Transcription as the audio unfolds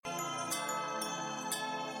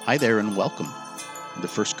Hi there and welcome. The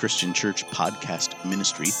First Christian Church podcast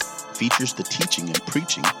ministry features the teaching and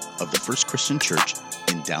preaching of the First Christian Church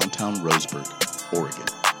in downtown Roseburg, Oregon.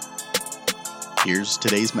 Here's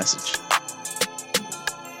today's message.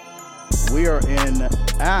 We are in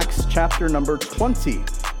Acts chapter number 20.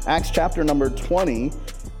 Acts chapter number 20,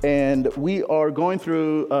 and we are going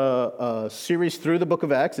through a series through the book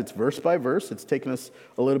of Acts. It's verse by verse. It's taken us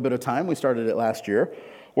a little bit of time. We started it last year.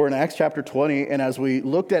 We're in Acts chapter 20, and as we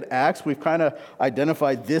looked at Acts, we've kind of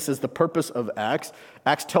identified this as the purpose of Acts.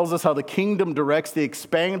 Acts tells us how the kingdom directs the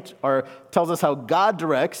tells us how God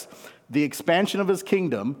directs the expansion of his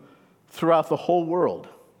kingdom throughout the whole world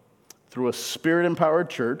through a spirit-empowered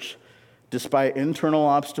church, despite internal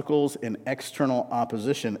obstacles and external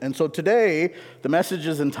opposition. And so today, the message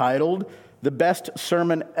is entitled, The Best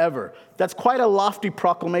Sermon Ever. That's quite a lofty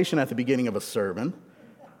proclamation at the beginning of a sermon,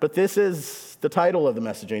 but this is the title of the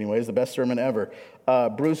message anyways, The Best Sermon Ever.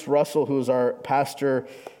 Bruce Russell, who was our pastor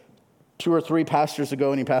 2 or 3 pastors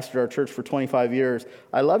ago, and he pastored our church for 25 years,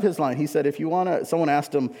 I love his line. He said, if you want to, someone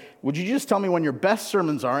asked him, would you just tell me when your best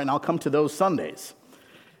sermons are, and I'll come to those Sundays?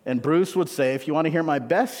 And Bruce would say, if you want to hear my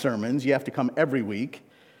best sermons, you have to come every week,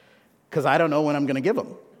 because I don't know when I'm going to give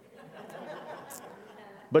them.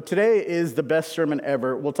 But today is the best sermon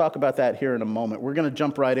ever. We'll talk about that here in a moment. We're going to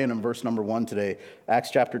jump right in verse number 1 today. Acts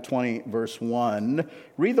chapter 20, verse 1.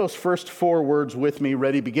 Read those first 4 words with me.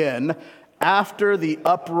 Ready, begin. After the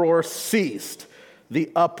uproar ceased. The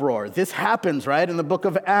uproar. This happens, right, in the book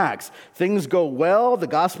of Acts. Things go well. The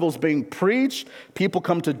gospel's being preached. People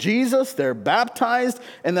come to Jesus. They're baptized.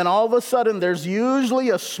 And then all of a sudden, there's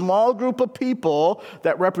usually a small group of people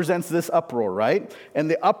that represents this uproar, right? And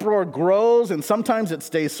the uproar grows, and sometimes it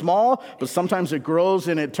stays small, but sometimes it grows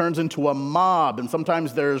and it turns into a mob, and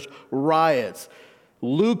sometimes there's riots.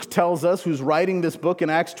 Luke tells us, who's writing this book in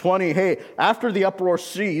Acts 20, hey, after the uproar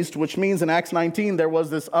ceased, which means in Acts 19, there was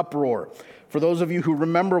this uproar. For those of you who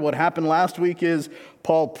remember, what happened last week is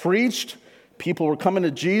Paul preached, people were coming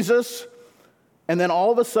to Jesus, and then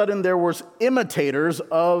all of a sudden there was imitators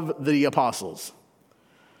of the apostles.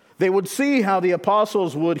 They would see how the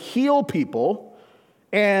apostles would heal people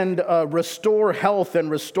and restore health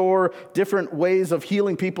and restore different ways of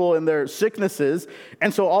healing people in their sicknesses.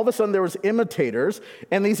 And so all of a sudden there was imitators,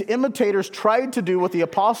 and these imitators tried to do what the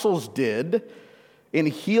apostles did in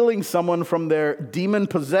healing someone from their demon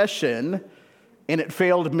possession, and it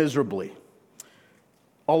failed miserably.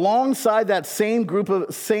 Alongside that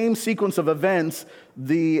same sequence of events,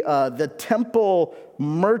 the temple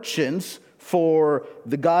merchants for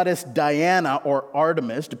the goddess Diana or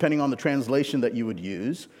Artemis, depending on the translation that you would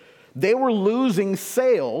use, they were losing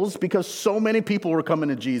sales because so many people were coming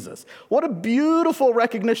to Jesus. What a beautiful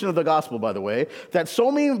recognition of the gospel, by the way, that so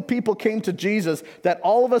many people came to Jesus that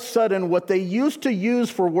all of a sudden what they used to use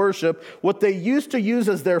for worship, what they used to use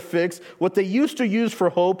as their fix, what they used to use for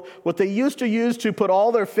hope, what they used to use to put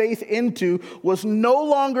all their faith into was no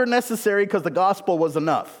longer necessary because the gospel was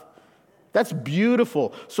enough. That's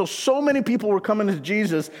beautiful. So many people were coming to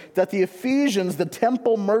Jesus that the Ephesians, the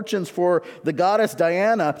temple merchants for the goddess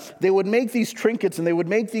Diana, they would make these trinkets and they would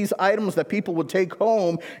make these items that people would take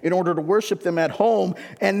home in order to worship them at home.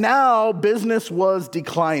 And now business was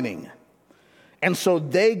declining. And so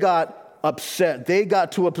they got upset. They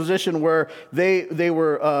got to a position where they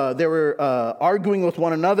were arguing with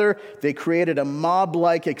one another. They created a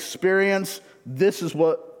mob-like experience. This is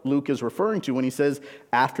what Luke is referring to when he says,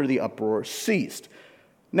 after the uproar ceased.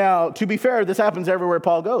 Now, to be fair, this happens everywhere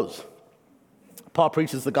Paul goes. Paul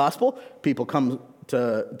preaches the gospel. People come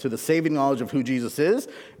to the saving knowledge of who Jesus is.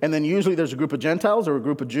 And then usually there's a group of Gentiles or a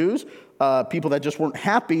group of Jews, people that just weren't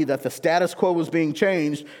happy that the status quo was being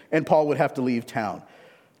changed, and Paul would have to leave town.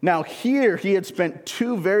 Now here, he had spent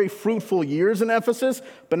 2 very fruitful years in Ephesus,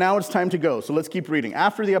 but now it's time to go. So let's keep reading.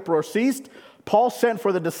 After the uproar ceased, Paul sent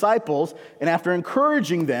for the disciples, and after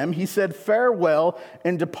encouraging them, he said farewell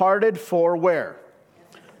and departed for where?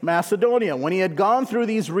 Macedonia. When he had gone through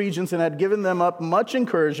these regions and had given them up much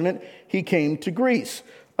encouragement, he came to Greece.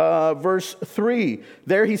 Verse 3,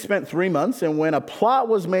 there he spent 3 months, and when a plot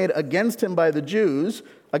was made against him by the Jews,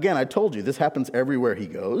 again, I told you, this happens everywhere he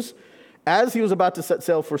goes. As he was about to set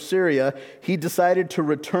sail for Syria, he decided to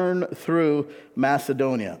return through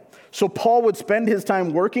Macedonia. So Paul would spend his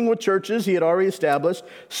time working with churches he had already established,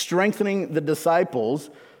 strengthening the disciples.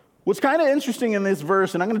 What's kind of interesting in this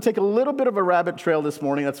verse, and I'm going to take a little bit of a rabbit trail this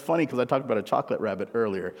morning. That's funny because I talked about a chocolate rabbit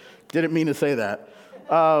earlier. Didn't mean to say that.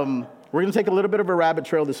 We're going to take a little bit of a rabbit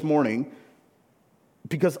trail this morning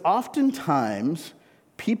because oftentimes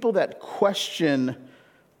people that question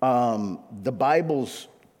the Bible's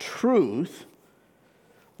truth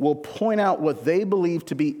will point out what they believe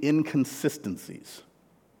to be inconsistencies.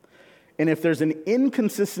 And if there's an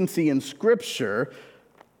inconsistency in Scripture,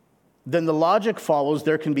 then the logic follows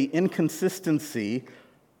there can be inconsistency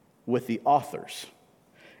with the authors.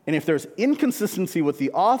 And if there's inconsistency with the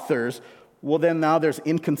authors, well, then now there's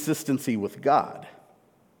inconsistency with God. Do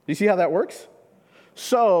you see how that works?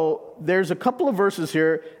 So there's a couple of verses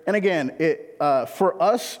here. And again, for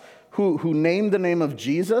us who name the name of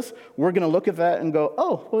Jesus, we're going to look at that and go,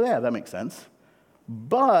 oh, well, yeah, that makes sense.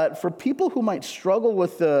 But for people who might struggle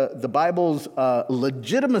with the Bible's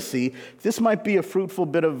legitimacy, this might be a fruitful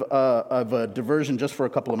bit of a diversion just for a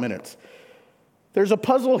couple of minutes. There's a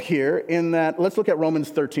puzzle here in that, let's look at Romans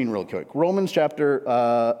 13 real quick. Romans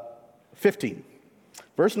chapter 15.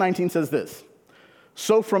 Verse 19 says this: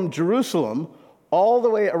 so from Jerusalem all the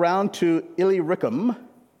way around to Illyricum,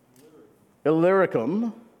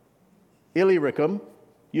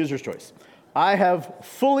 user's choice, I have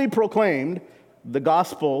fully proclaimed the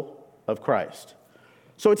gospel of Christ.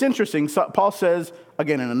 So it's interesting. So Paul says,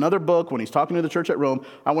 again, in another book, when he's talking to the church at Rome,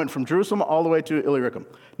 I went from Jerusalem all the way to Illyricum.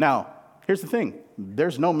 Now, here's the thing.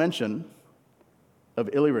 There's no mention of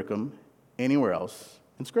Illyricum anywhere else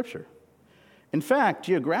in Scripture. In fact,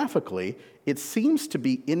 geographically, it seems to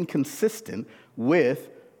be inconsistent with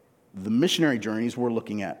the missionary journeys we're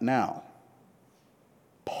looking at now.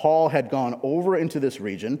 Paul had gone over into this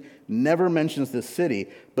region, never mentions this city,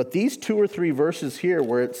 but these 2 or 3 verses here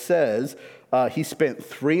where it says he spent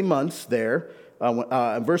 3 months there.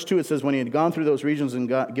 In verse 2, it says, when he had gone through those regions and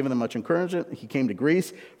given them much encouragement, he came to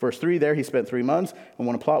Greece. Verse 3, there he spent 3 months. And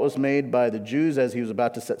when a plot was made by the Jews as he was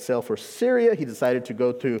about to set sail for Syria, he decided to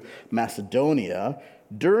go to Macedonia.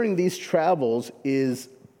 During these travels is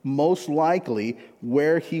most likely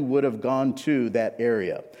where he would have gone to, that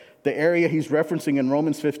area. The area he's referencing in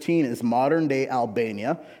Romans 15 is modern-day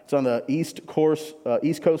Albania. It's on the east coast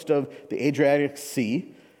of the Adriatic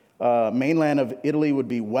Sea. Mainland of Italy would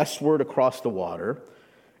be westward across the water.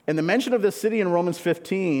 And the mention of this city in Romans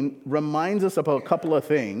 15 reminds us about a couple of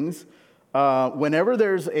things. Whenever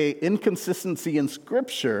there's an inconsistency in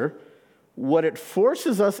Scripture, what it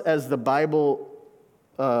forces us as the Bible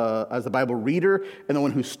reader and the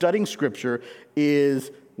one who's studying Scripture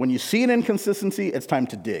is, when you see an inconsistency, it's time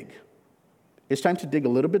to dig. It's time to dig a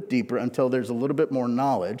little bit deeper until there's a little bit more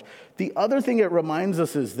knowledge. The other thing it reminds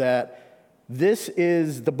us is that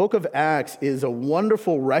the book of Acts is a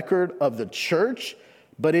wonderful record of the church,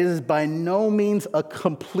 but it is by no means a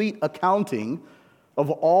complete accounting of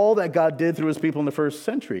all that God did through his people in the first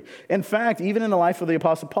century. In fact, even in the life of the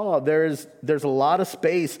Apostle Paul, there's a lot of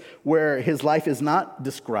space where his life is not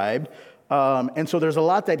described. And so there's a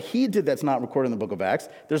lot that he did that's not recorded in the book of Acts.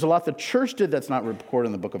 There's a lot the church did that's not recorded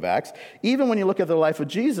in the book of Acts. Even when you look at the life of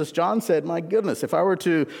Jesus, John said, my goodness, if I were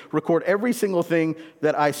to record every single thing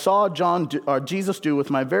that I saw Jesus do with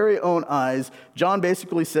my very own eyes, John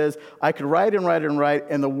basically says, I could write and write and write,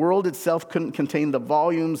 and the world itself couldn't contain the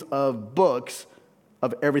volumes of books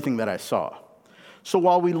of everything that I saw. So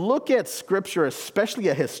while we look at Scripture, especially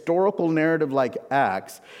a historical narrative like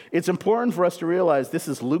Acts, it's important for us to realize this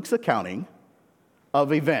is Luke's accounting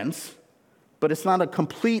of events, but it's not a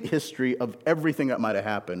complete history of everything that might have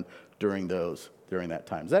happened during that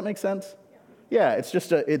time. Does that make sense? Yeah, it's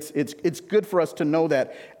just it's good for us to know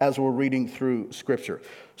that as we're reading through Scripture.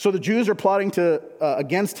 So the Jews are plotting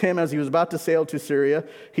against him as he was about to sail to Syria.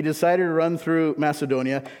 He decided to run through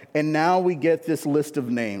Macedonia, and now we get this list of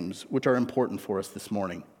names, which are important for us this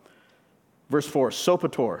morning. Verse 4,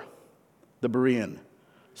 Sopater, the Berean,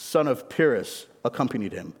 son of Pyrrhus,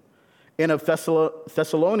 accompanied him. And of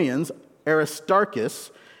Thessalonians,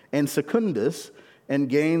 Aristarchus and Secundus, and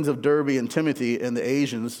Gains of Derbe and Timothy, and the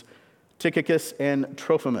Asians, Tychicus and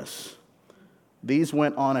Trophimus. These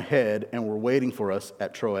went on ahead and were waiting for us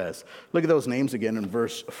at Troas. Look at those names again in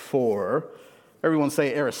verse 4. Everyone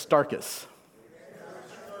say Aristarchus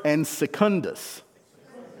and Secundus.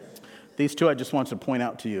 These two I just want to point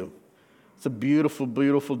out to you. It's a beautiful,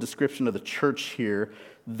 beautiful description of the church here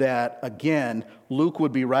that, again, Luke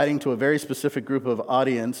would be writing to a very specific group of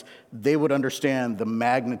audience. They would understand the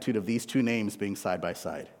magnitude of these two names being side by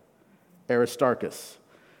side. Aristarchus.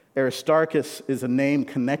 Aristarchus is a name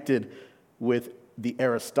connected with the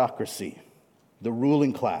aristocracy, the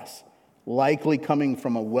ruling class, likely coming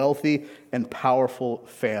from a wealthy and powerful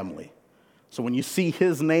family. So when you see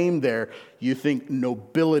his name there, you think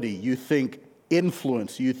nobility, you think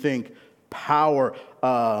influence, you think power,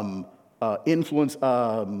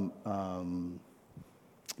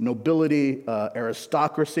 nobility,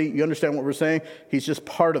 aristocracy. You understand what we're saying? He's just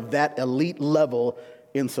part of that elite level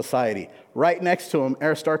in society. Right next to him,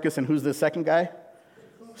 Aristarchus, and who's the second guy?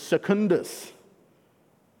 Secundus.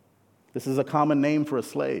 This is a common name for a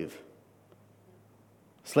slave.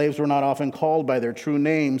 Slaves were not often called by their true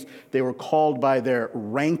names. They were called by their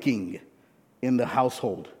ranking in the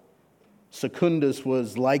household. Secundus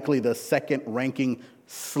was likely the second-ranking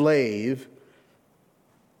slave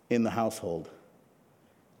in the household.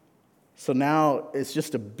 So now it's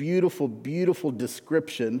just a beautiful, beautiful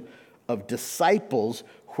description of disciples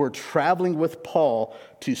who are traveling with Paul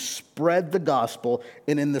to spread the gospel.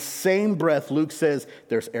 And in the same breath, Luke says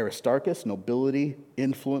there's Aristarchus, nobility,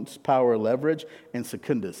 influence, power, leverage, and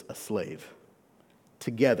Secundus, a slave,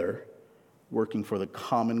 together working for the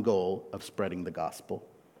common goal of spreading the gospel.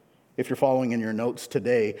 If you're following in your notes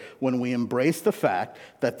today, when we embrace the fact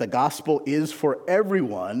that the gospel is for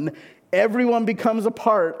everyone, everyone becomes a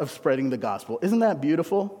part of spreading the gospel. Isn't that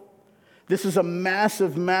beautiful? This is a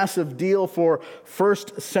massive, massive deal for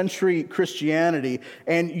first century Christianity.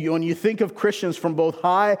 And when you think of Christians from both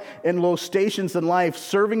high and low stations in life,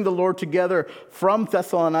 serving the Lord together from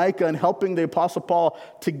Thessalonica and helping the Apostle Paul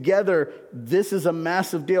together, this is a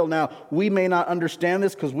massive deal. Now, we may not understand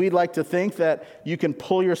this because we'd like to think that you can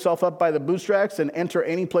pull yourself up by the bootstraps and enter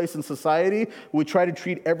any place in society. We try to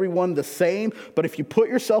treat everyone the same. But if you put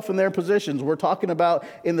yourself in their positions, we're talking about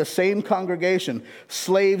in the same congregation,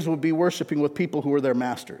 slaves would be worshiping with people who are their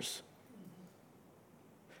masters.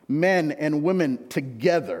 Men and women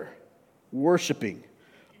together worshiping.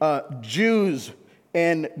 Jews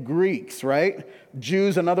and Greeks, right?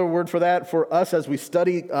 Jews, another word for that for us as we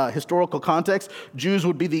study historical context, Jews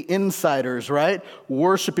would be the insiders, right?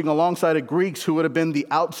 Worshiping alongside of Greeks who would have been the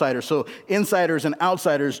outsiders. So insiders and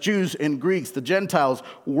outsiders, Jews and Greeks, the Gentiles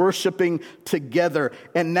worshiping together.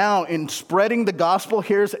 And now in spreading the gospel,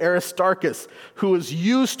 here's Aristarchus, who is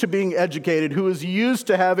used to being educated, who is used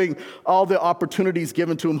to having all the opportunities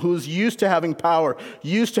given to him, who is used to having power,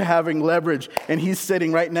 used to having leverage. And he's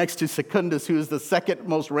sitting right next to Secundus, who is the second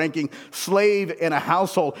most ranking slave in a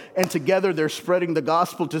household, and together they're spreading the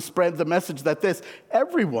gospel to spread the message that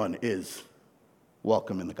everyone is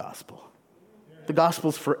welcome in the gospel. The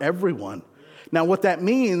gospel's for everyone. Now what that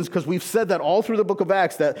means, because we've said that all through the book of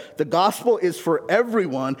Acts, that the gospel is for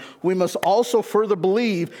everyone, we must also further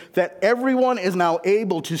believe that everyone is now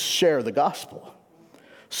able to share the gospel.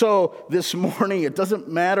 So this morning, it doesn't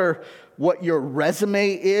matter what your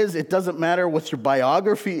resume is. It doesn't matter what your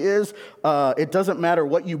biography is. It doesn't matter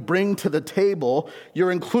what you bring to the table.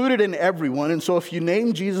 You're included in everyone. And so if you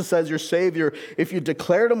name Jesus as your Savior, if you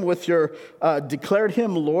declared him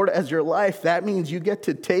Lord as your life, that means you get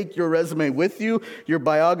to take your resume with you, your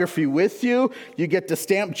biography with you. You get to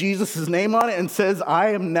stamp Jesus' name on it and says, I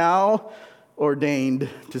am now ordained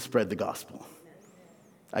to spread the gospel.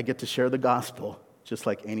 I get to share the gospel just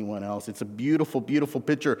like anyone else. It's a beautiful, beautiful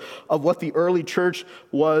picture of what the early church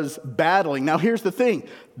was battling. Now, here's the thing.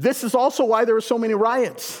 This is also why there were so many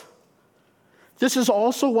riots. This is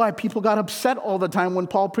also why people got upset all the time when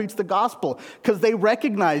Paul preached the gospel, because they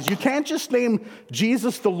recognize you can't just name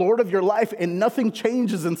Jesus the Lord of your life and nothing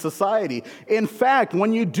changes in society. In fact,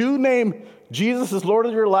 when you do name Jesus as Lord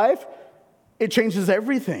of your life, it changes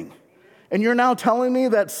everything. And you're now telling me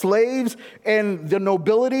that slaves and the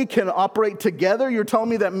nobility can operate together? You're telling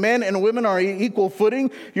me that men and women are equal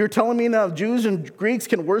footing? You're telling me now Jews and Greeks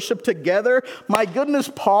can worship together? My goodness,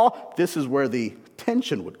 Paul, this is where the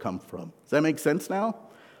tension would come from. Does that make sense now?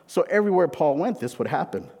 So everywhere Paul went, this would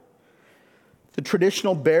happen. The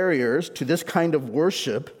traditional barriers to this kind of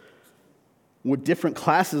worship, with different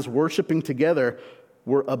classes worshiping together,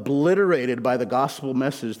 were obliterated by the gospel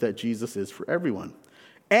message that Jesus is for everyone.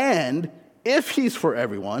 And if he's for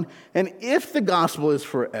everyone, and if the gospel is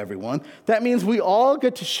for everyone, that means we all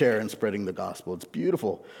get to share in spreading the gospel. It's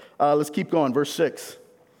beautiful. Let's keep going. Verse 6.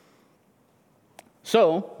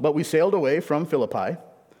 So, but we sailed away from Philippi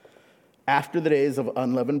after the days of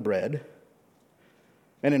unleavened bread,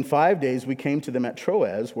 and in 5 days we came to them at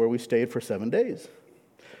Troas, where we stayed for 7 days.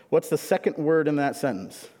 What's the second word in that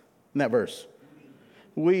sentence, in that verse?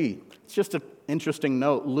 We. It's just an interesting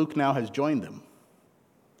note. Luke now has joined them.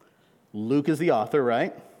 Luke is the author,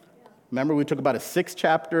 right? Remember, we took about a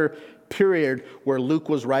 6-chapter period where Luke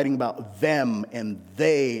was writing about them and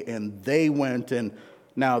they went, and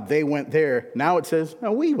now they went there. Now it says,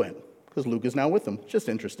 no, we went, because Luke is now with them. Just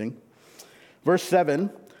interesting. Verse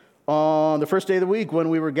 7, on the first day of the week, when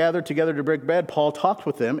we were gathered together to break bread, Paul talked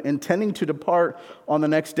with them, intending to depart on the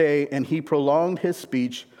next day, and he prolonged his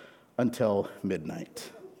speech until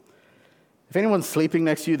midnight. If anyone's sleeping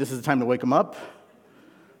next to you, this is the time to wake them up.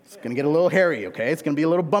 It's going to get a little hairy, okay? It's going to be a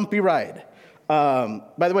little bumpy ride. By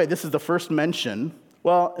the way, this is the first mention.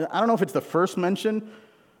 Well, I don't know if it's the first mention,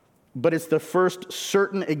 but it's the first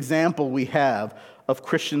certain example we have of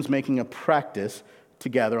Christians making a practice to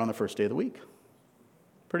gather on the first day of the week.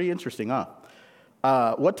 Pretty interesting, huh?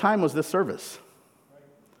 What time was this service?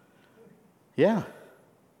 Yeah.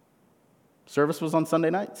 Service was on Sunday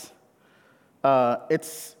nights.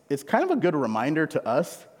 It's kind of a good reminder to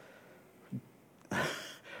us.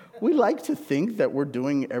 We like to think that we're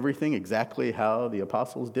doing everything exactly how the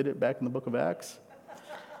apostles did it back in the book of Acts.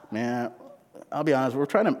 Man, I'll be honest,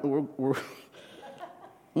 we're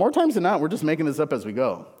more times than not, we're just making this up as we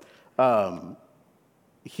go. They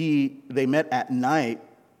met at night.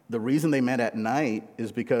 The reason they met at night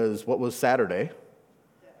is because what was Saturday?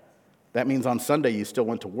 That means on Sunday you still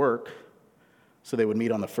went to work. So they would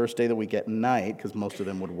meet on the first day of the week at night because most of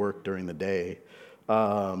them would work during the day.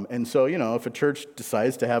 And so, if a church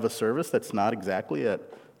decides to have a service that's not exactly at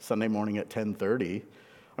Sunday morning at 10:30,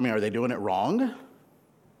 are they doing it wrong?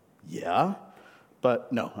 Yeah.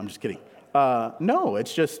 But no, I'm just kidding. No,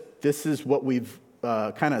 it's just this is what we've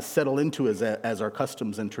kind of settled into as our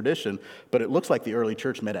customs and tradition. But it looks like the early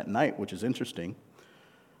church met at night, which is interesting.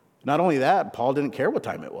 Not only that, Paul didn't care what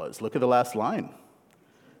time it was. Look at the last line.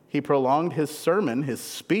 He prolonged his sermon, his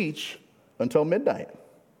speech, until midnight.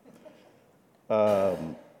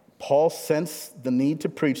 Paul sensed the need to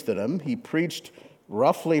preach to them. He preached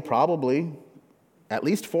roughly, probably, at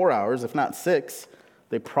least 4 hours, if not 6.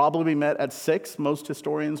 They probably met at 6, most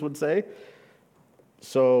historians would say.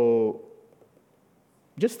 So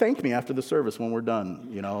just thank me after the service when we're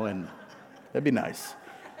done, and that'd be nice.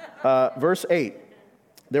 Verse 8,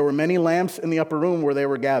 there were many lamps in the upper room where they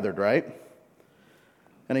were gathered, right?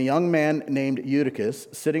 And a young man named Eutychus,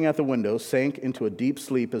 sitting at the window, sank into a deep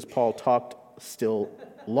sleep as Paul talked still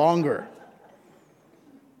longer.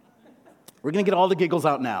 We're going to get all the giggles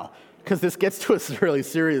out now, because this gets to a really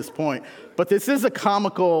serious point. But this is a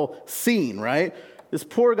comical scene, right? This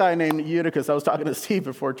poor guy named Eutychus, I was talking to Steve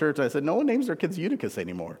before church, and I said, no one names their kids Eutychus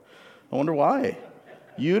anymore. I wonder why.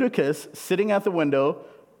 Eutychus, sitting at the window,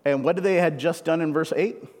 and what they had just done in verse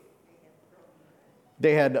 8?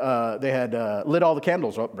 They had lit all the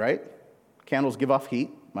candles up, right? Candles give off heat.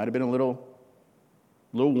 Might have been a little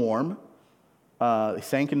warm. They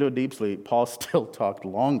sank into a deep sleep. Paul still talked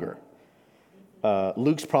longer.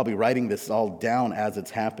 Luke's probably writing this all down as it's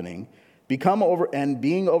happening.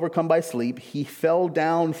 Being overcome by sleep, he fell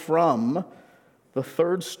down from the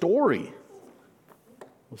third story.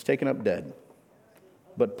 Was taken up dead.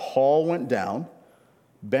 But Paul went down,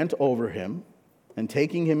 bent over him, and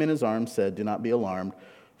taking him in his arms said, do not be alarmed,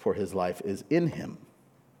 for his life is in him.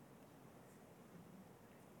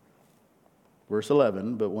 Verse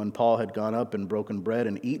 11, but when Paul had gone up and broken bread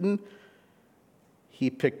and eaten, he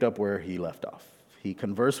picked up where he left off. He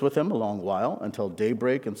conversed with him a long while until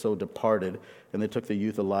daybreak, and so departed. And they took the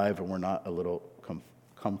youth alive and were not a little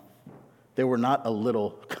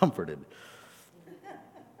comforted.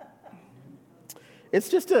 It's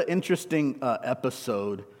just an interesting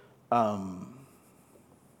episode.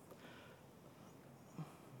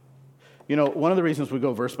 One of the reasons we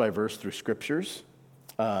go verse by verse through scriptures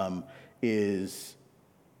is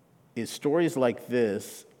stories like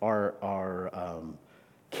this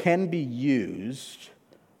can be used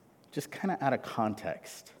just kind of out of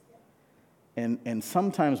context. And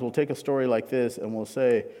sometimes we'll take a story like this and we'll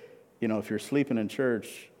say, if you're sleeping in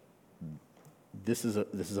church, this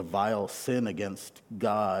is a vile sin against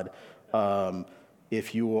God.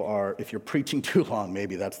 If you're preaching too long,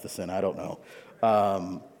 maybe that's the sin. I don't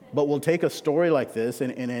know. But we'll take a story like this,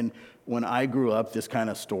 and when I grew up, this kind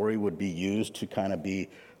of story would be used to kind of be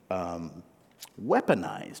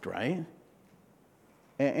weaponized, right?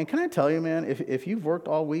 And can I tell you, man, if you've worked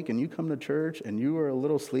all week and you come to church and you are a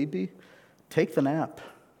little sleepy, take the nap.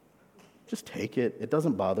 Just take it. It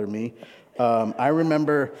doesn't bother me. I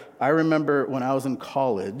remember when I was in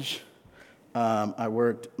college, I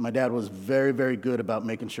worked. My dad was very, very good about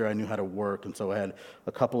making sure I knew how to work, and so I had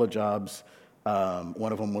a couple of jobs.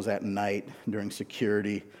 One of them was at night during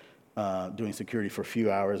security, doing security for a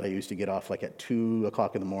few hours. I used to get off like at 2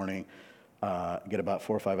 o'clock in the morning, get about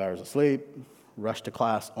 4 or 5 hours of sleep, rush to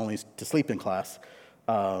class, only to sleep in class,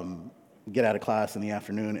 get out of class in the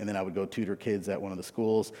afternoon, and then I would go tutor kids at one of the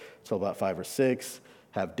schools till about 5 or 6,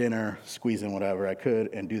 have dinner, squeeze in whatever I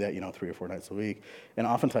could, and do that, 3 or 4 nights a week. And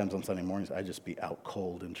oftentimes on Sunday mornings, I'd just be out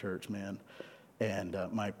cold in church, man. And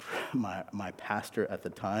my pastor at the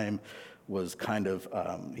time was kind of,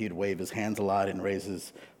 he'd wave his hands a lot and raise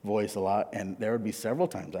his voice a lot. And there would be several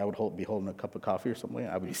times I would be holding a cup of coffee or something.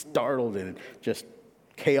 I would be startled and just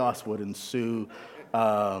chaos would ensue.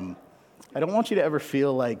 I don't want you to ever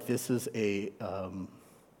feel like this is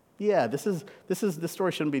this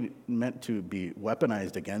story shouldn't be meant to be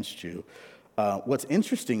weaponized against you. What's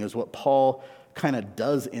interesting is what Paul kind of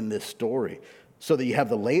does in this story. So that you have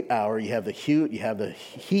the late hour, you have the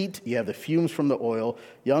heat, you have the fumes from the oil,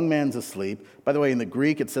 young man's asleep. By the way, in the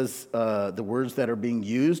Greek, it says the words that are being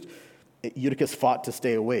used, Eutychus fought to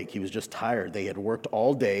stay awake. He was just tired. They had worked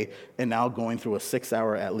all day, and now going through a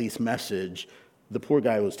 6-hour at least message, the poor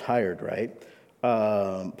guy was tired, right?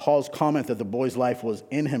 Paul's comment that the boy's life was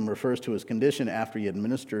in him refers to his condition after he had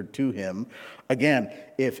ministered to him. Again,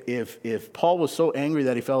 if Paul was so angry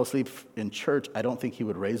that he fell asleep in church, I don't think he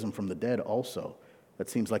would raise him from the dead also. That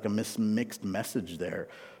seems like a mixed message there.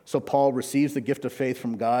 So Paul receives the gift of faith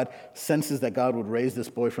from God, senses that God would raise this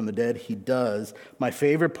boy from the dead. He does. My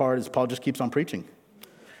favorite part is Paul just keeps on preaching.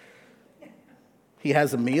 He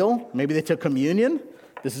has a meal. Maybe they took communion.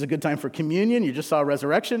 This is a good time for communion. You just saw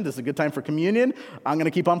resurrection. This is a good time for communion. I'm going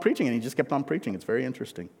to keep on preaching. And he just kept on preaching. It's very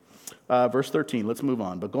interesting. Verse 13, let's move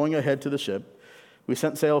on. But going ahead to the ship, we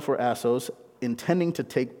set sail for Assos, intending to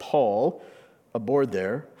take Paul aboard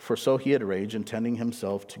there, for so he had arranged, intending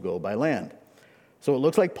himself to go by land. So it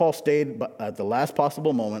looks like Paul stayed at the last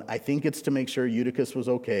possible moment. I think it's to make sure Eutychus was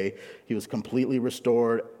okay. He was completely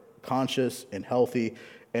restored, conscious, and healthy.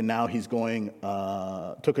 And now he's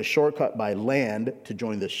took a shortcut by land to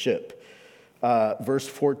join the ship. Verse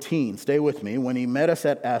 14, stay with me. When he met us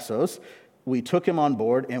at Assos, we took him on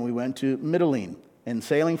board and we went to Mytilene. And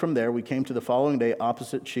sailing from there, we came to the following day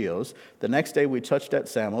opposite Chios. The next day we touched at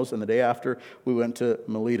Samos, and the day after we went to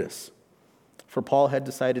Miletus. For Paul had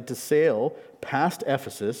decided to sail past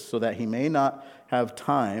Ephesus so that he might not have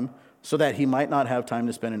time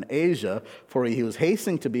to spend in Asia, for he was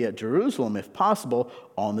hastening to be at Jerusalem, if possible,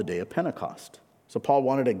 on the day of Pentecost. So Paul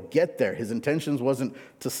wanted to get there. His intentions wasn't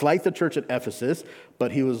to slight the church at Ephesus,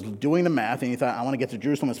 but he was doing the math, and he thought, I want to get to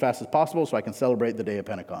Jerusalem as fast as possible so I can celebrate the day of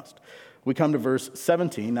Pentecost. We come to verse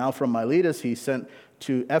 17. Now from Miletus he sent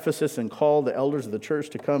to Ephesus and called the elders of the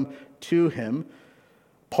church to come to him.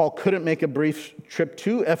 Paul couldn't make a brief trip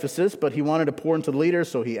to Ephesus, but he wanted to pour into the leaders,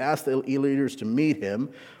 so he asked the leaders to meet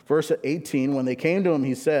him. Verse 18, when they came to him,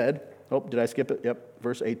 he said, did I skip it? Yep,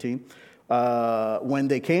 verse 18. When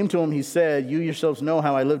they came to him, he said, you yourselves know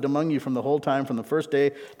how I lived among you from the whole time, from the first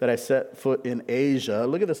day that I set foot in Asia.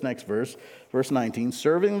 Look at this next verse, verse 19.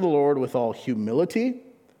 Serving the Lord with all humility,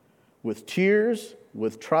 with tears,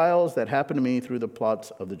 with trials that happened to me through the plots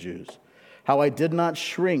of the Jews. How I did not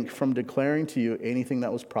shrink from declaring to you anything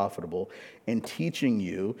that was profitable and teaching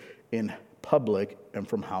you in public and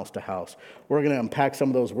from house to house. We're going to unpack some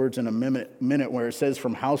of those words in a minute where it says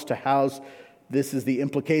from house to house. This is the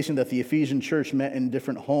implication that the Ephesian church met in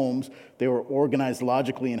different homes. They were organized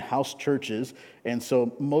logically in house churches. And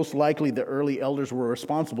so most likely the early elders were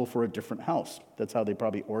responsible for a different house. That's how they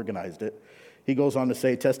probably organized it. He goes on to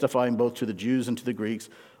say, testifying both to the Jews and to the Greeks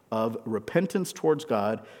of repentance towards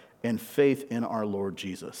God and faith in our Lord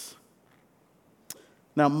Jesus.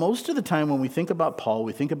 Now, most of the time when we think about Paul,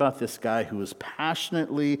 we think about this guy who was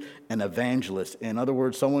passionately an evangelist. In other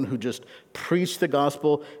words, someone who just preached the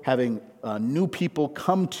gospel, having new people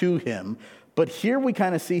come to him. But here we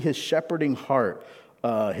kind of see his shepherding heart,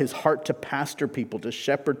 his heart to pastor people, to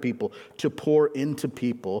shepherd people, to pour into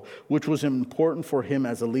people, which was important for him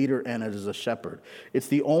as a leader and as a shepherd. It's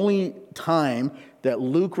the only time that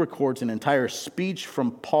Luke records an entire speech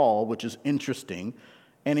from Paul, which is interesting.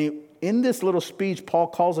 And in this little speech, Paul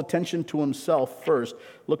calls attention to himself first.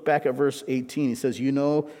 Look back at verse 18. He says,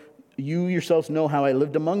 you yourselves know how I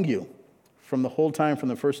lived among you from the whole time, from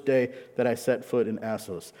the first day that I set foot in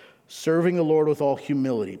Assos, serving the Lord with all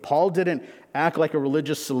humility. Paul didn't act like a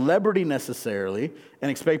religious celebrity necessarily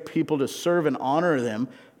and expect people to serve and honor them,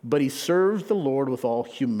 but he served the Lord with all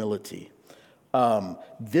humility.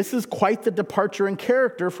 This is quite the departure in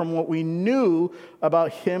character from what we knew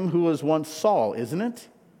about him who was once Saul, isn't it?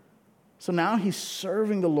 So now he's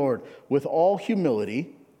serving the Lord with all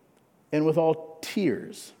humility and with all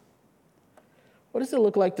tears. What does it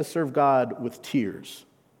look like to serve God with tears?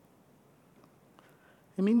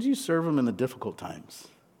 It means you serve him in the difficult times.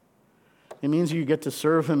 It means you get to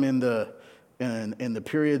serve him in the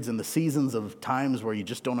periods and the seasons of times where you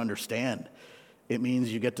just don't understand. It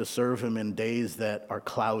means you get to serve him in days that are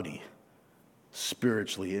cloudy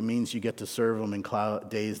spiritually. It means you get to serve him in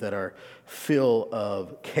days that are full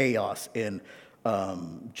of chaos and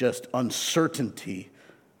just uncertainty.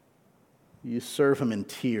 You serve him in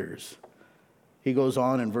tears. He goes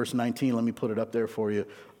on in verse 19, let me put it up there for you,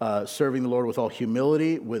 serving the Lord with all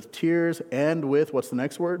humility, with tears, and with, what's the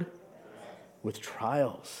next word? With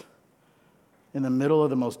trials. In the middle of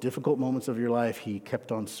the most difficult moments of your life, he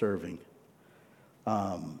kept on serving.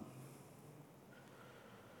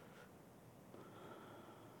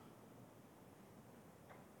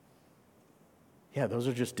 Those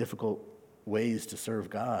are just difficult ways to serve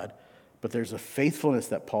God. But there's a faithfulness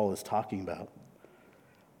that Paul is talking about.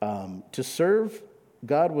 To serve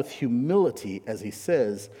God with humility, as he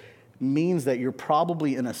says, means that you're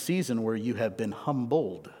probably in a season where you have been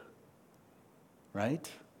humbled, right?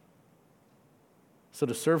 So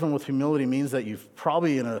to serve him with humility means that you've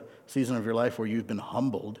probably in a season of your life where you've been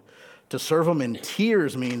humbled. To serve him in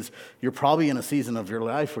tears means you're probably in a season of your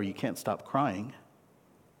life where you can't stop crying.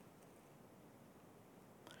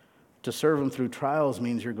 To serve him through trials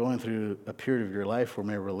means you're going through a period of your life where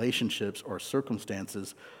maybe relationships or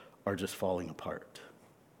circumstances are just falling apart.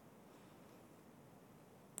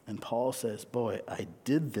 And Paul says, boy, I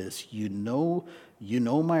did this. You know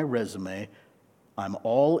my resume. I'm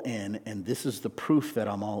all in, and this is the proof that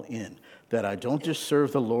I'm all in. That I don't just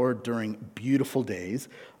serve the Lord during beautiful days.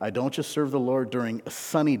 I don't just serve the Lord during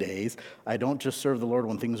sunny days. I don't just serve the Lord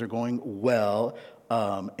when things are going well.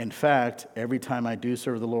 In fact, every time I do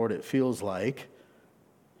serve the Lord, it feels like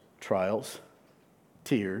trials,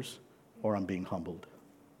 tears, or I'm being humbled.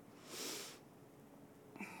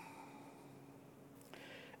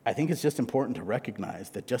 I think it's just important to recognize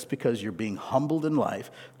that just because you're being humbled in life,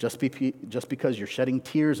 just because you're shedding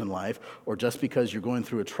tears in life, or just because you're going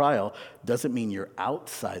through a trial, doesn't mean you're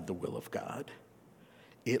outside the will of God.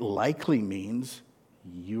 It likely means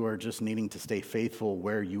you are just needing to stay faithful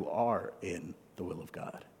where you are in the will of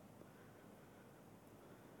God.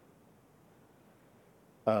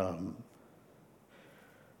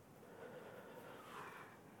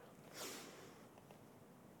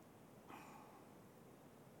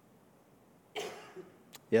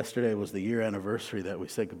 Yesterday was the year anniversary that we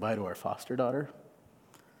said goodbye to our foster daughter.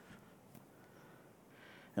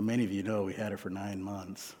 And many of you know we had her for 9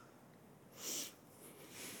 months.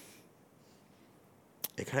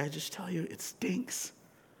 And can I just tell you, it stinks.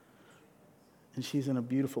 And she's in a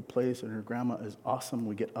beautiful place, and her grandma is awesome.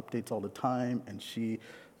 We get updates all the time, and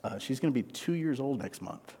she's going to be 2 years old next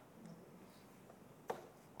month.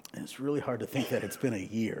 And it's really hard to think that it's been a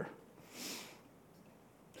year.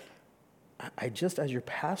 I just, as your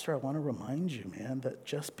pastor, I want to remind you, man, that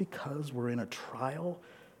just because we're in a trial,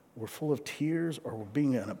 we're full of tears, or we're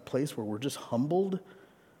being in a place where we're just humbled,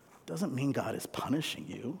 doesn't mean God is punishing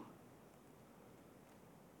you.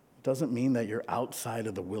 It doesn't mean that you're outside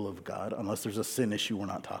of the will of God, unless there's a sin issue we're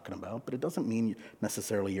not talking about, but it doesn't mean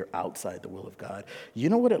necessarily you're outside the will of God. You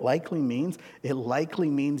know what it likely means? It likely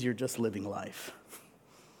means you're just living life.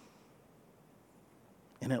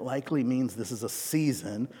 And it likely means this is a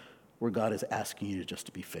season where God is asking you just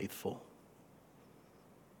to be faithful.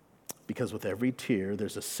 Because with every tear,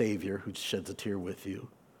 there's a Savior who sheds a tear with you.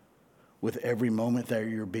 With every moment that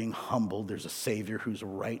you're being humbled, there's a Savior who's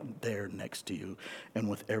right there next to you. And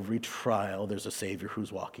with every trial, there's a Savior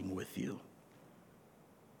who's walking with you.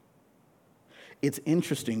 It's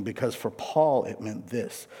interesting because for Paul, it meant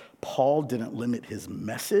this. Paul didn't limit his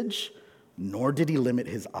message, nor did he limit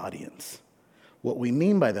his audience. What we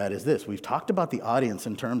mean by that is this. We've talked about the audience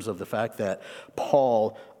in terms of the fact that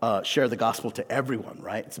Paul shared the gospel to everyone,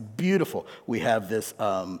 right? It's beautiful. We have this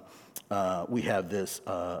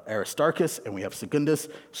Aristarchus and we have Secundus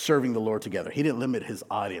serving the Lord together. He didn't limit his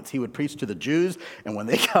audience. He would preach to the Jews, and when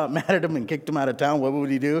they got mad at him and kicked him out of town, what would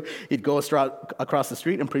he do? He'd go across the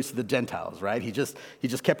street and preach to the Gentiles, right? He just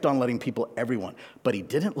kept on letting everyone. But he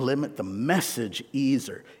didn't limit the message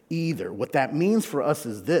either. What that means for us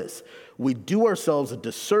is this. We do ourselves a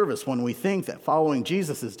disservice when we think that following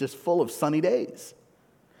Jesus is just full of sunny days.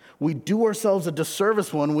 We do ourselves a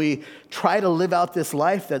disservice when we try to live out this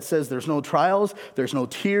life that says there's no trials, there's no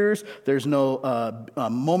tears, there's no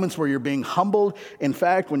moments where you're being humbled. In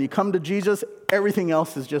fact, when you come to Jesus, everything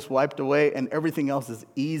else is just wiped away and everything else is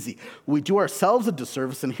easy. We do ourselves a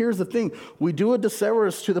disservice, and here's the thing. We do a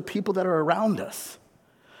disservice to the people that are around us.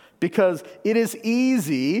 Because it is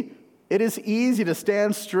easy to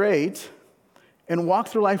stand straight and walk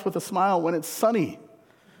through life with a smile when it's sunny.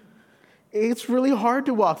 It's really hard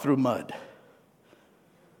to walk through mud.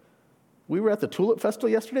 We were at the Tulip Festival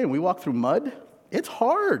yesterday and we walked through mud. It's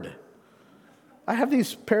hard. I have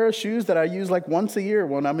these pair of shoes that I use like once a year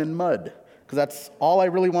when I'm in mud, because that's all I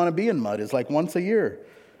really want to be in mud is like once a year.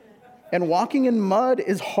 And walking in mud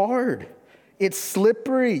is hard. It's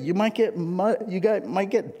slippery. You might get mud. Might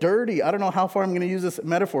get dirty. I don't know how far I'm going to use this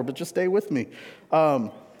metaphor, but just stay with me.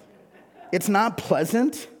 It's not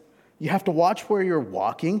pleasant. You have to watch where you're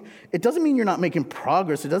walking. It doesn't mean you're not making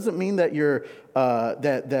progress. It doesn't mean that you're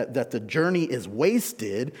that the journey is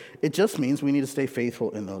wasted. It just means we need to stay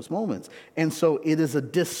faithful in those moments. And so it is a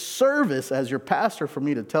disservice as your pastor for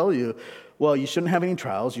me to tell you, well, you shouldn't have any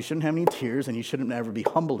trials, you shouldn't have any tears, and you shouldn't ever be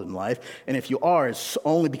humbled in life. And if you are, it's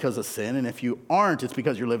only because of sin. And if you aren't, it's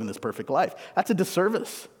because you're living this perfect life. That's a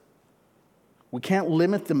disservice. We can't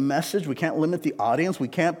limit the message. We can't limit the audience. We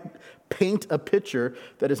can't paint a picture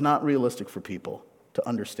that is not realistic for people to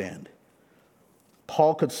understand.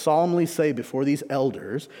 Paul could solemnly say before these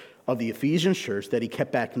elders of the Ephesian church that he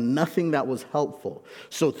kept back nothing that was helpful.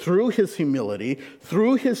 So through his humility,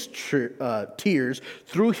 through his tears,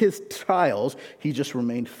 through his trials, he just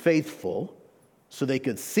remained faithful so they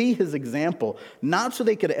could see his example, not so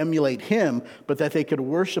they could emulate him, but that they could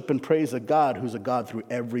worship and praise a God who's a God through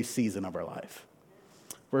every season of our life.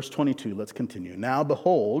 Verse 22, let's continue. Now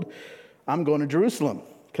behold, I'm going to Jerusalem,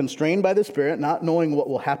 constrained by the Spirit, not knowing what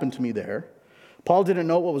will happen to me there. Paul didn't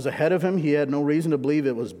know what was ahead of him. He had no reason to believe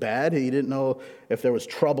it was bad. He didn't know if there was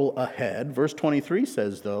trouble ahead. Verse 23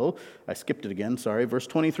 says, though, I skipped it again, sorry. Verse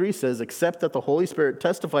 23 says, except that the Holy Spirit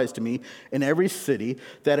testifies to me in every city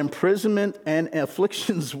that imprisonment and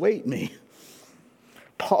afflictions wait me.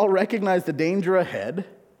 Paul recognized the danger ahead,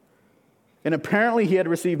 and apparently he had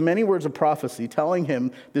received many words of prophecy telling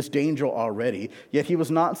him this danger already, yet he was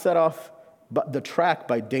not set off the track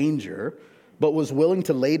by danger, but was willing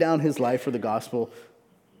to lay down his life for the gospel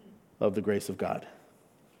of the grace of God.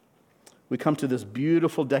 We come to this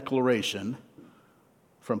beautiful declaration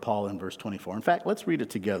from Paul in verse 24. In fact, let's read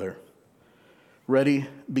it together. Ready,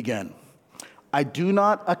 begin. I do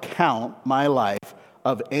not account my life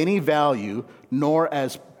of any value, nor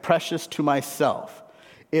as precious to myself,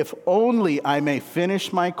 if only I may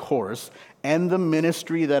finish my course and the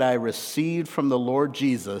ministry that I received from the Lord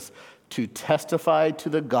Jesus to testify to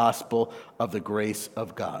the gospel of the grace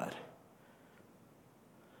of God.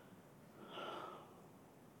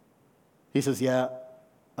 He says, yeah,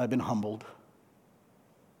 I've been humbled.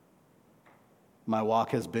 My walk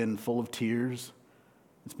has been full of tears.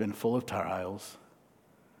 It's been full of trials.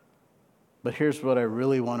 But here's what I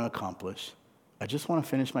really want to accomplish. I just want to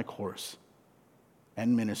finish my course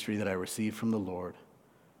and ministry that I received from the Lord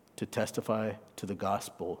to testify to the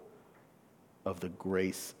gospel of the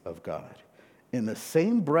grace of God. In the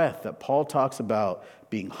same breath that Paul talks about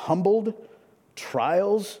being humbled,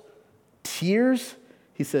 trials, tears,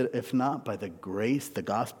 he said, if not by the grace, the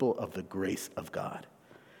gospel of the grace of God.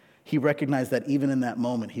 He recognized that even in that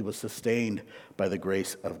moment, he was sustained by the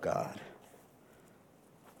grace of God.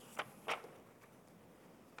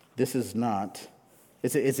 This is not,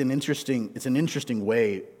 it's an interesting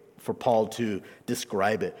way for Paul to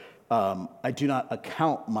describe it. I do not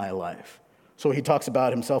account my life. So he talks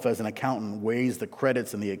about himself as an accountant, weighs the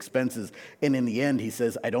credits and the expenses, and in the end he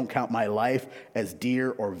says, I don't count my life as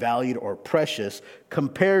dear or valued or precious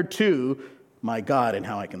compared to my God and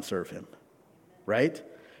how I can serve him, right?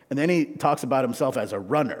 And then he talks about himself as a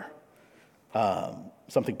runner,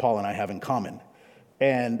 something Paul and I have in common.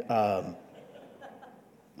 And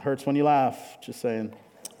hurts when you laugh, just saying.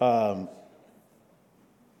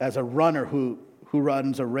 As a runner who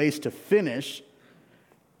runs a race to finish,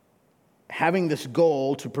 having this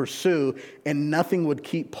goal to pursue, and nothing would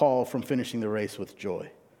keep Paul from finishing the race with joy.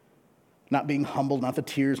 Not being humbled, not the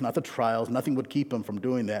tears, not the trials, nothing would keep him from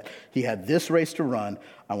doing that. He had this race to run.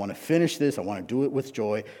 I want to finish this. I want to do it with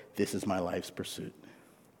joy. This is my life's pursuit.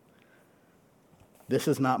 This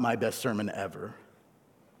is not my best sermon ever.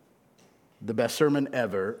 The best sermon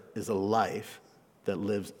ever is a life that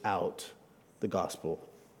lives out the gospel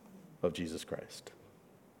of Jesus Christ.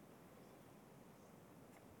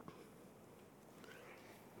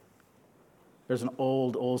 There's an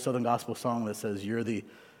old Southern gospel song that says,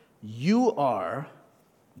 you are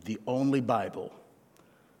the only Bible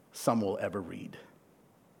some will ever read.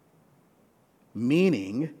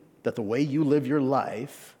 Meaning that the way you live your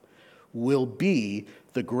life will be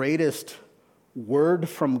the greatest word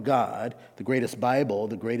from God, the greatest Bible,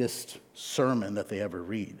 the greatest sermon that they ever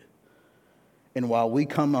read. And while we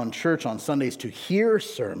come on church on Sundays to hear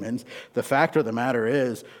sermons, the fact of the matter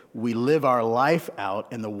is we live our life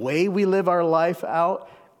out, and the way we live our life out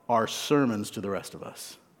are sermons to the rest of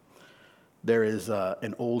us. There is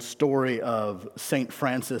an old story of St.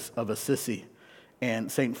 Francis of Assisi, and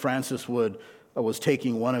St. Francis was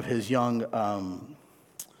taking one of his young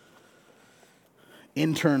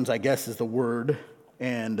interns, I guess is the word,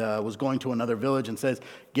 and was going to another village and says,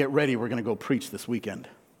 get ready, we're going to go preach this weekend.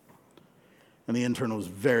 And the intern was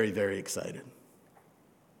very, very excited.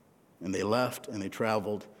 And they left and they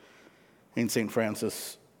traveled. And St.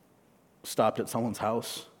 Francis stopped at someone's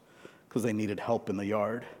house because they needed help in the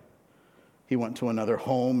yard. He went to another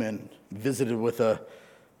home and visited with a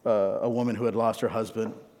woman who had lost her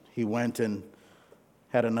husband. He went and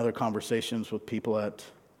had another conversations with people at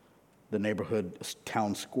the neighborhood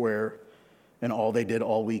town square. And all they did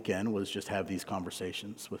all weekend was just have these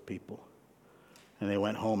conversations with people. And they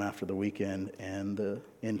went home after the weekend, and the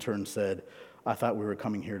intern said, I thought we were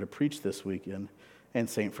coming here to preach this weekend. And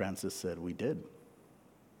St. Francis said, we did.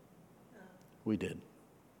 We did.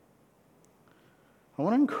 I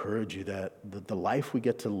want to encourage you that the life we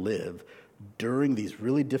get to live during these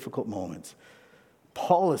really difficult moments,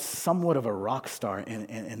 Paul is somewhat of a rock star,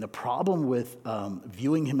 and the problem with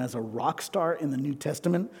viewing him as a rock star in the New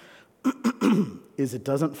Testament is it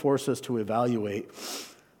doesn't force us to evaluate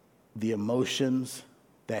the emotions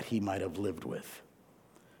that he might have lived with.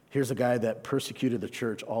 Here's a guy that persecuted the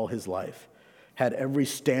church all his life, had every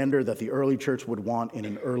standard that the early church would want in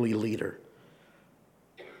an early leader.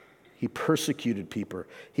 He persecuted people.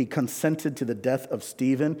 He consented to the death of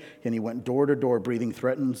Stephen, and he went door to door breathing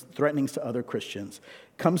threatenings to other Christians.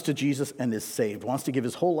 Comes to Jesus and is saved. Wants to give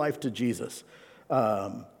his whole life to Jesus.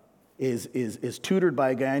 Is tutored by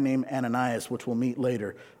a guy named Ananias, which we'll meet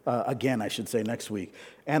later. Again, I should say next week.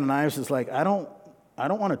 Ananias is like, I don't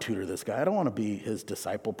want to tutor this guy. I don't want to be his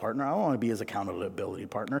disciple partner. I don't want to be his accountability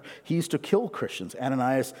partner. He used to kill Christians.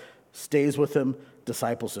 Ananias stays with him,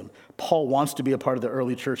 disciples him. Paul wants to be a part of the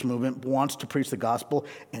early church movement, wants to preach the gospel,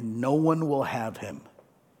 and no one will have him.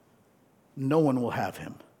 No one will have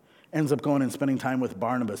him. Ends up going and spending time with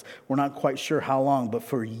Barnabas. We're not quite sure how long, but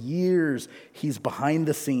for years, he's behind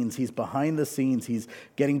the scenes. He's behind the scenes. He's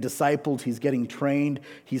getting discipled. He's getting trained.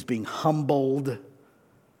 He's being humbled.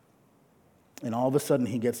 And all of a sudden,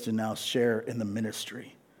 he gets to now share in the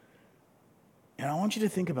ministry. And I want you to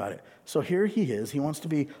think about it. So here he is. He wants to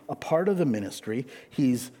be a part of the ministry.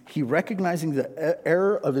 He recognizing the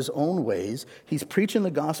error of his own ways. He's preaching the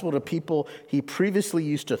gospel to people he previously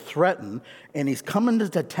used to threaten. And he's coming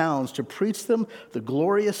to towns to preach them the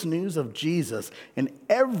glorious news of Jesus. And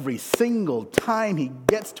every single time he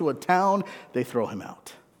gets to a town, they throw him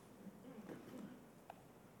out.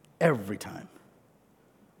 Every time.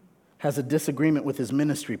 Has a disagreement with his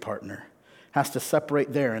ministry partner. Has to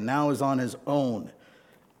separate there, and now is on his own.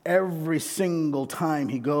 Every single time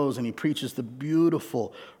he goes and he preaches the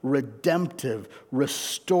beautiful, redemptive,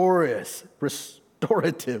 restorative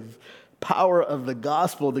power of the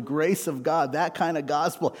gospel, the grace of God, that kind of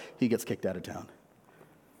gospel, he gets kicked out of town.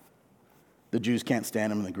 The Jews can't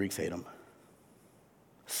stand him and the Greeks hate him.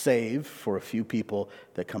 Save for a few people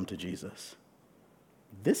that come to Jesus.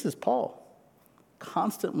 This is Paul.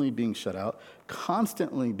 Constantly being shut out,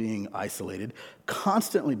 constantly being isolated,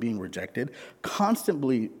 constantly being rejected,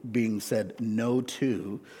 constantly being said no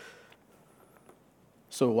to.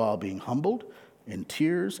 So while being humbled, in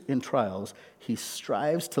tears, in trials, he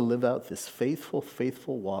strives to live out this faithful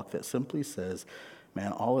walk that simply says,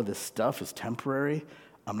 man, all of this stuff is temporary.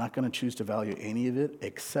 I'm not going to choose to value any of it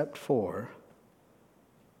except for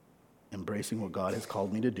embracing what God has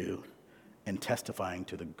called me to do and testifying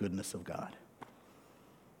to the goodness of God.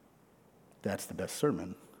 That's the best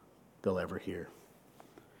sermon they'll ever hear.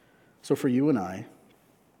 So for you and I,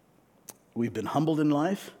 we've been humbled in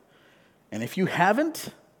life, and if you haven't,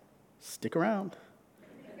 stick around.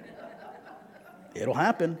 It'll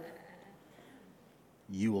happen.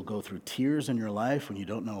 You will go through tears in your life when you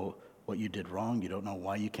don't know what you did wrong. You don't know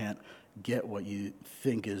why you can't get what you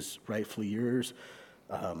think is rightfully yours,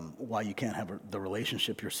 why you can't have the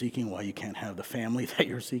relationship you're seeking, why you can't have the family that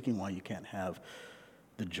you're seeking, why you can't have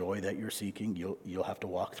the joy that you're seeking. You'll have to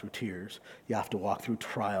walk through tears. You have to walk through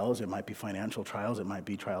trials. It might be financial trials. It might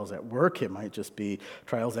be trials at work. It might just be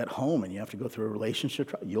trials at home, and you have to go through a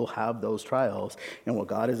relationship. You'll have those trials, and what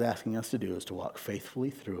God is asking us to do is to walk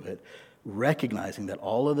faithfully through it, recognizing that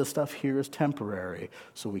all of the stuff here is temporary,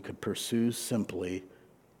 so we could pursue simply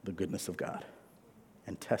the goodness of God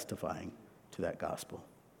and testifying to that gospel.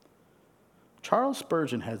 Charles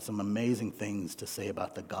Spurgeon had some amazing things to say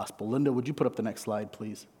about the gospel. Linda, would you put up the next slide,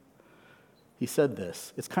 please? He said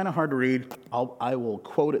this. It's kind of hard to read. I will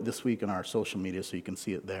quote it this week on our social media so you can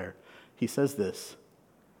see it there. He says this: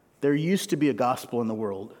 there used to be a gospel in the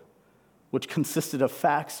world which consisted of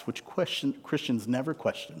facts which Christians never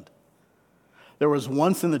questioned. There was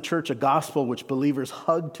once in the church a gospel which believers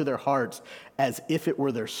hugged to their hearts as if it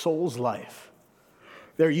were their soul's life.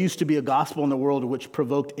 There used to be a gospel in the world which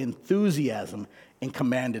provoked enthusiasm and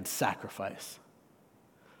commanded sacrifice.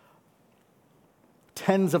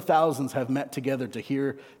 Tens of thousands have met together to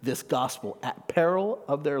hear this gospel at peril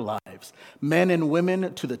of their lives. Men and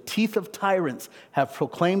women to the teeth of tyrants have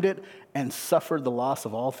proclaimed it and suffered the loss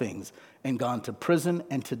of all things and gone to prison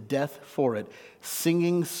and to death for it,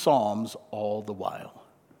 singing psalms all the while.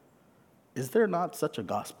 Is there not such a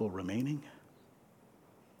gospel remaining?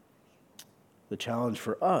 The challenge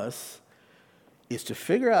for us is to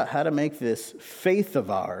figure out how to make this faith of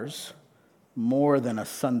ours more than a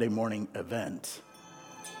Sunday morning event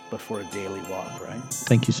but for a daily walk, right?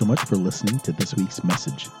 Thank you so much for listening to this week's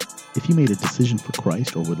message. If you made a decision for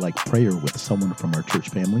Christ or would like prayer with someone from our church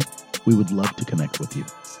family, we would love to connect with you.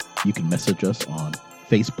 You can message us on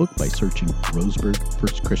Facebook by searching Roseburg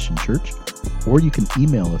First Christian Church, or you can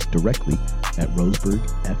email us directly at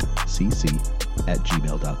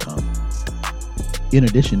roseburgfcc@gmail.com. In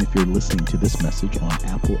addition, if you're listening to this message on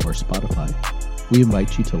Apple or Spotify, we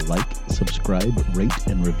invite you to like, subscribe, rate,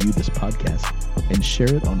 and review this podcast, and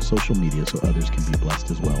share it on social media so others can be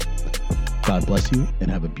blessed as well. God bless you,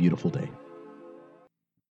 and have a beautiful day.